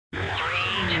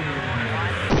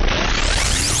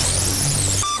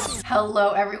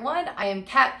Hello everyone, I am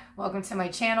Kat. Welcome to my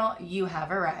channel. You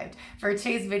have arrived. For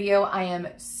today's video, I am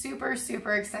super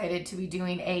excited to be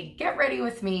doing a get ready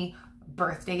with me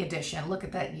birthday edition. Look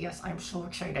at that. Yes, I'm so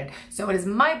excited. So it is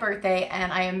my birthday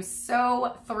and I am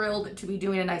so thrilled to be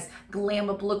doing a nice glam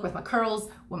up look with my curls,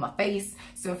 with my face.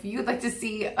 So if you'd like to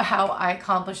see how I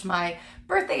accomplish my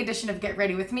birthday edition of Get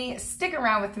Ready With Me, stick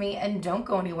around with me and don't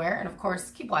go anywhere. And of course,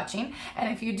 keep watching.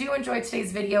 And if you do enjoy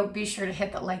today's video, be sure to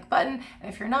hit the like button.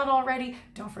 And if you're not already,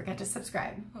 don't forget to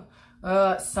subscribe.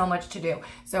 So much to do.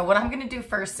 So what I'm going to do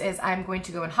first is I'm going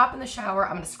to go and hop in the shower.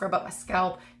 I'm going to scrub up my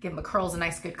scalp, give my curls a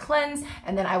nice good cleanse,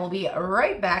 and then I will be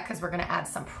right back because we're going to add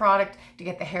some product to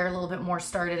get the hair a little bit more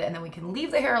started, and then we can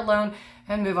leave the hair alone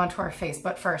and move on to our face.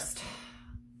 But first,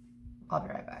 I'll be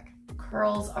right back.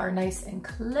 Curls are nice and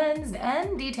cleansed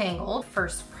and detangled.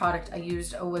 First product I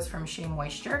used was from Shea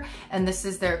Moisture, and this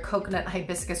is their Coconut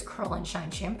Hibiscus Curl and Shine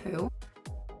Shampoo.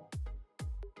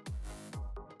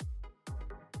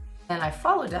 And I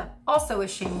followed up also with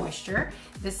Shea Moisture.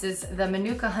 This is the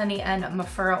Manuka Honey and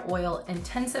Mafura Oil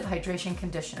Intensive Hydration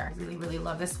Conditioner. I really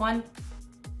love this one.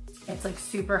 It's like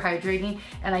super hydrating,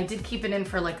 and I did keep it in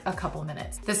for like a couple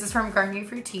minutes. This is from Garnier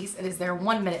Fructis. It is their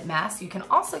 1 minute mask. You can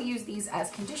also use these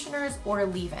as conditioners or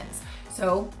leave-ins.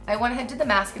 So I went ahead and did the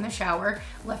mask in the shower,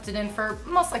 left it in for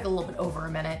most like a little bit over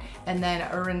a minute, and then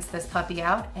rinse this puppy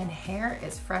out, and hair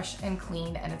is fresh and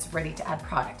clean and it's ready to add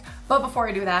product. But before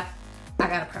I do that, I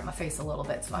gotta prep my face a little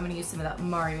bit, so I'm gonna use some of that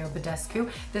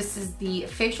Badescu. This is the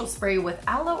facial spray with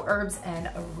aloe herbs and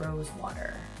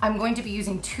Rosewater. I'm going to be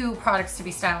using two products to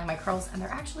be styling my curls, and they're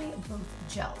actually both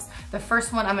gels. The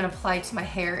first one I'm gonna apply to my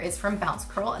hair is from Bounce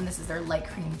Curl, and this is their light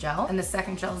cream gel. And the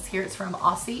second gel is here, it's from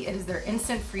Aussie. It is their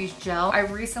instant freeze gel. I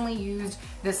recently used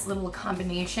this little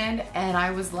combination, and I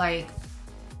was like,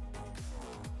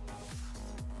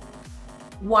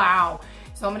 wow.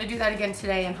 So I'm gonna do that again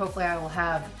today, and hopefully I will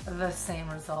have the same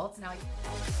results. Now,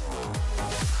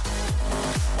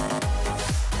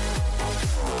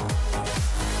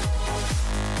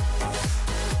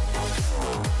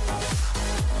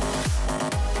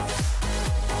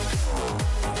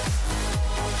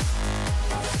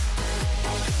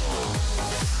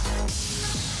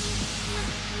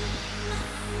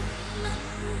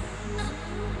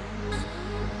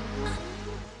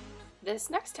 this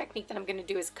next technique that I'm going to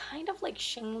do is kind of like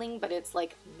shingling, but it's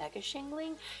like mega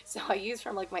shingling. So I use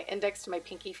from like my index to my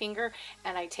pinky finger,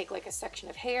 and I take like a section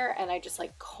of hair and I just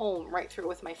like comb right through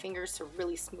with my fingers to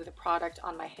really smooth the product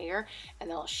on my hair, and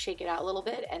then I'll shake it out a little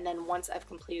bit. And then once I've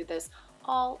completed this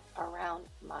all around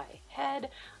my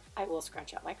head, I will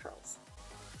scrunch out my curls.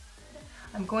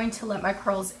 I'm going to let my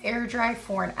curls air dry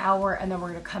for an hour, and then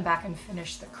we're going to come back and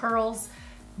finish the curls.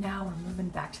 Now we're moving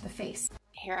back to the face.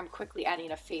 Here I'm quickly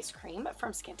adding a face cream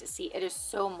from Skintasy. It is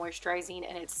so moisturizing,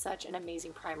 and it's such an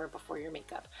amazing primer before your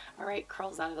makeup. All right,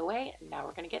 curls out of the way, now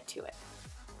we're gonna get to it.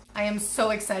 I am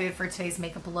so excited for today's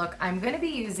makeup look. I'm gonna be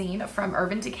using from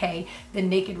Urban Decay the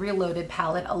Naked Reloaded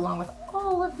palette, along with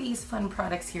all of these fun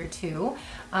products here too.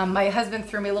 My husband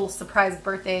threw me a little surprise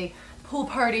birthday pool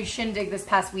party shindig this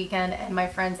past weekend, and my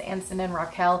friends Anson and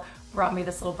Raquel brought me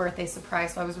this little birthday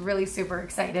surprise, so I was really super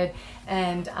excited,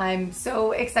 and I'm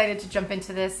so excited to jump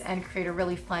into this and create a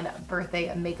really fun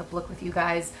birthday makeup look with you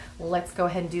guys. Let's go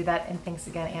ahead and do that, and thanks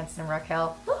again, Anson and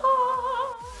Raquel.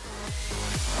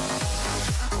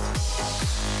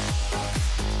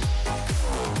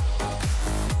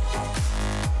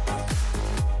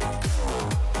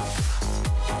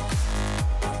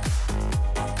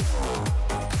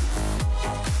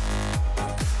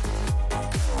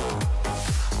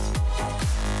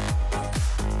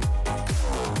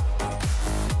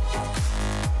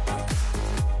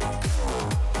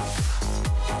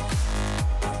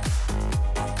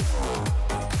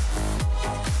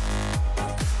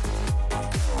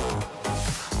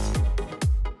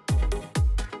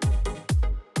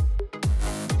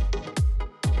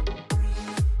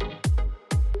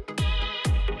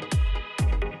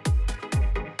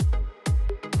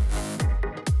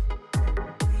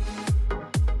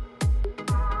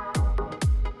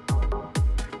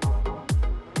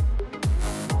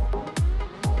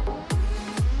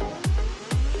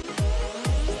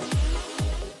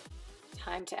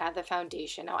 To add the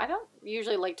foundation. Now, I don't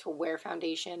usually like to wear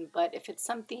foundation, but if it's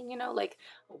something, you know, like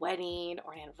a wedding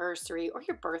or an anniversary or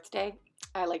your birthday,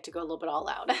 I like to go a little bit all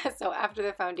out. So after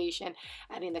the foundation,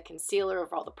 adding the concealer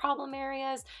over all the problem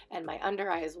areas and my under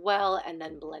eye as well, and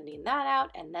then blending that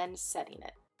out and then setting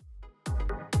it.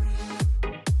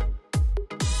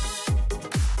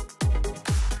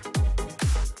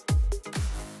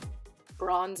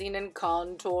 bronzing and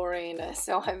contouring.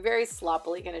 So I'm very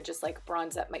sloppily gonna just like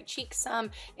bronze up my cheeks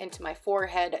some, into my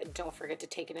forehead. Don't forget to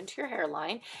take it into your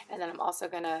hairline. And then I'm also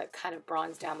gonna kind of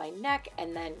bronze down my neck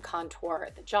and then contour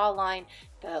the jawline,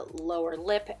 the lower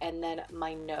lip, and then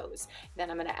my nose. Then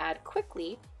I'm gonna add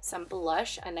quickly some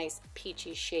blush, a nice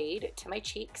peachy shade to my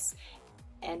cheeks.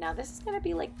 And now this is going to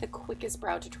be like the quickest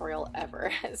brow tutorial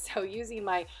ever. So using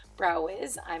my Brow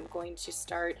Wiz, I'm going to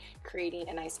start creating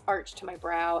a nice arch to my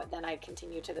brow. Then I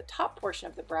continue to the top portion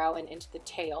of the brow and into the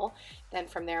tail. Then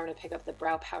from there, I'm going to pick up the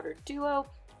Brow Powder Duo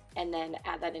and then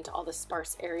add that into all the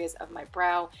sparse areas of my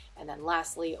brow. And then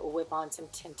lastly, whip on some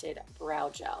tinted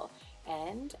brow gel.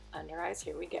 And under eyes,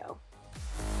 here we go.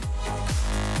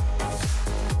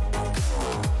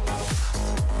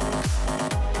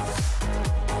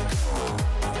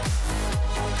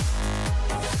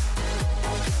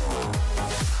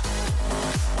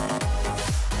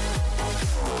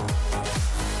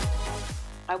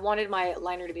 I wanted my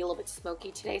liner to be a little bit smoky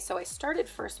today, so I started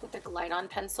first with the Glide On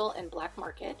pencil in Black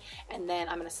Market, and then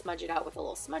I'm going to smudge it out with a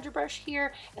little smudger brush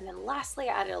here, and then lastly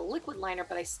I added a liquid liner,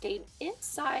 but I stayed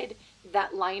inside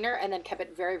that liner and then kept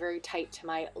it very, very tight to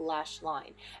my lash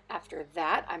line. After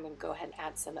that, I'm going to go ahead and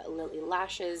add some Lily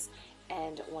lashes,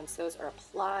 and once those are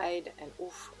applied, and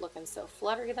oof, looking so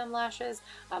fluttery, them lashes,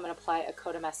 I'm going to apply a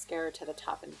coat of mascara to the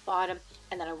top and bottom,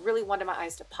 and then I really wanted my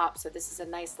eyes to pop, so this is a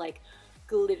nice like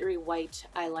glittery white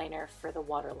eyeliner for the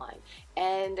waterline.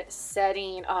 And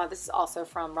setting, this is also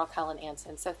from Raquel and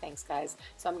Anson, so thanks guys.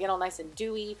 So I'm getting all nice and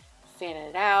dewy, fanning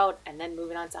it out, and then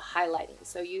moving on to highlighting.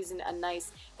 So using a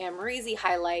nice Amrezy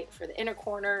highlight for the inner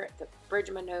corner, the bridge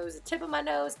of my nose, the tip of my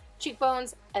nose,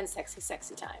 cheekbones, and sexy,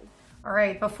 sexy time. All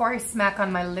right, before I smack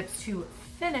on my lips to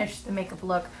finish the makeup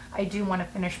look, I do want to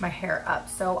finish my hair up.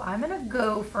 So I'm gonna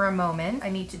go for a moment. I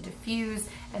need to diffuse,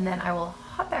 and then I will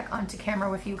hop back onto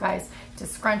camera with you guys to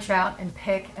scrunch out and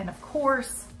pick, and of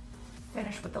course,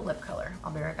 finish with the lip color.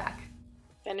 I'll be right back.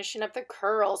 Finishing up the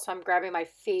curls, so I'm grabbing my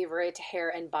favorite hair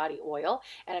and body oil,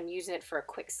 and I'm using it for a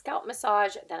quick scalp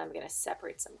massage. Then I'm going to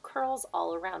separate some curls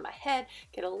all around my head,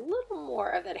 get a little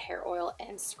more of that hair oil,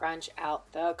 and scrunch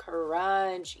out the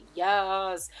crunch.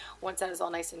 Yes! Once that is all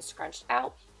nice and scrunched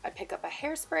out, I pick up a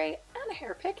hairspray and a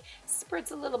hair pick,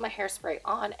 spritz a little of my hairspray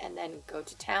on, and then go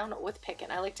to town with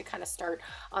picking. I like to kind of start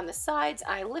on the sides.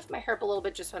 I lift my hair up a little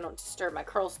bit just so I don't disturb my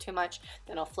curls too much.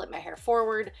 Then I'll flip my hair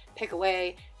forward, pick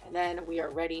away, and then we are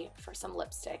ready for some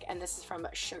lipstick. And this is from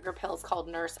Sugar Pills called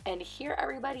Nurse. And here,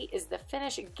 everybody, is the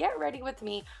finish. Get ready with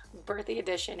me, birthday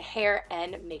edition hair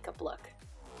and makeup look.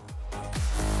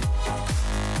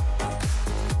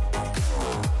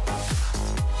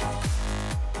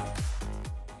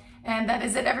 And that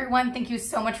is it, everyone. Thank you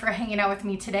so much for hanging out with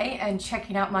me today and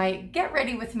checking out my Get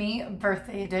Ready With Me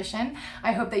birthday edition.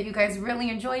 I hope that you guys really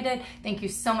enjoyed it. Thank you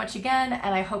so much again,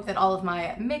 and I hope that all of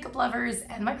my makeup lovers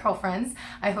and my girlfriends,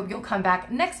 I hope you'll come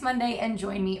back next Monday and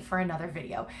join me for another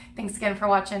video. Thanks again for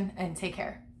watching, and take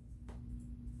care.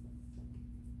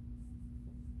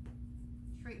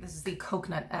 This is the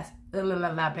coconut I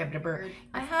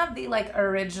have the like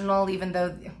original, even though,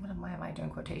 why am I doing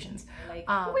quotations? Like,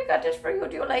 we got this for you,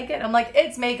 do you like it? I'm like,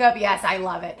 it's makeup, yes, I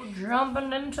love it.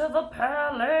 Jumping into the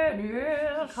palette,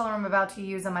 yes. The color I'm about to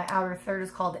use on my outer third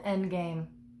is called Endgame.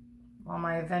 All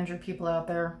my Avenger people out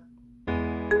there.